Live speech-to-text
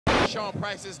Sean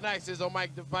Price's nicest on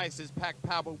mic devices, pack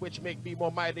power which make me more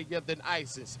mightier than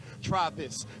ISIS. Try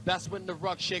this, that's when the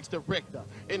Ruck shakes the Richter,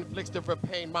 inflicts the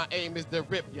pain, my aim is to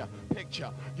rip ya.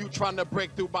 Picture, you trying to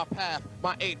break through my path,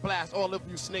 my 8 blast, all of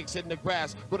you snakes in the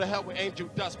grass. Go to hell with angel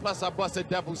dust, plus I bust a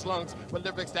devil's lungs, with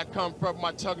lyrics that come from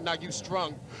my tongue, now you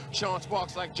strung. Sean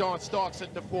sparks like John Starks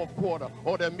in the 4th quarter,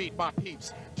 or to meet my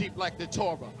peeps, deep like the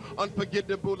Torah.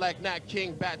 Unforgettable like Nat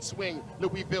King, bat swing,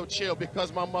 Louisville chill,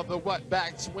 because my mother what,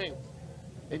 back swing.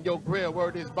 In your grill,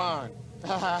 word is bond.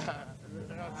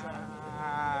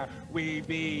 We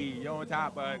be on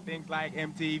top of things like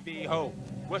MTV. Ho,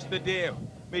 what's the deal?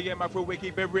 Me and my crew, we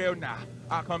keep it real now.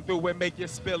 I come through and make you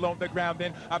spill on the ground,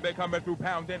 and I've been coming through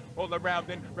pounding all around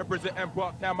and representing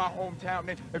Bucktown, my hometown.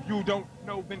 And if you don't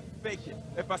know, then fake it.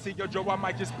 If I see your Joe, I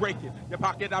might just break it. Your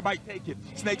pocket, I might take it.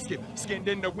 Snakeskin, skinned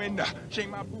in the window.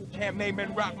 Shame my boot camp name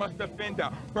and rock must offender.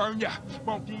 Burn ya,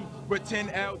 funky with 10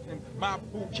 L's in my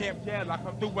boot camp jail. I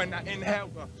come through when I inhale.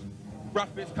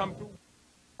 Roughest come through.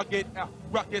 Get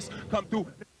ruckus come through.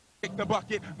 Kick the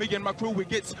bucket, me and my crew,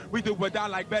 we do or die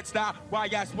like Bed-Stuy. Why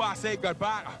ask why say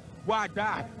goodbye? Why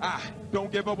die?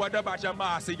 Don't give a what about your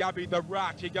ma. See, I be the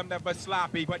Rocky, I'm never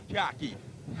sloppy, but cocky.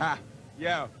 Ha,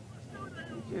 yo.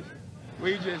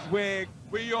 We just wig,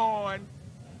 we on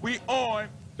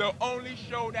the only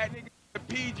show that nigga the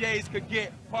PJs could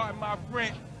get, pardon my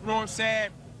French, you know what I'm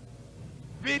saying?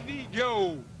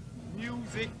 Video,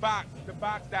 music box, the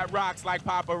box that rocks like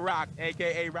Papa Rock,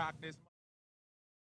 AKA Rock this.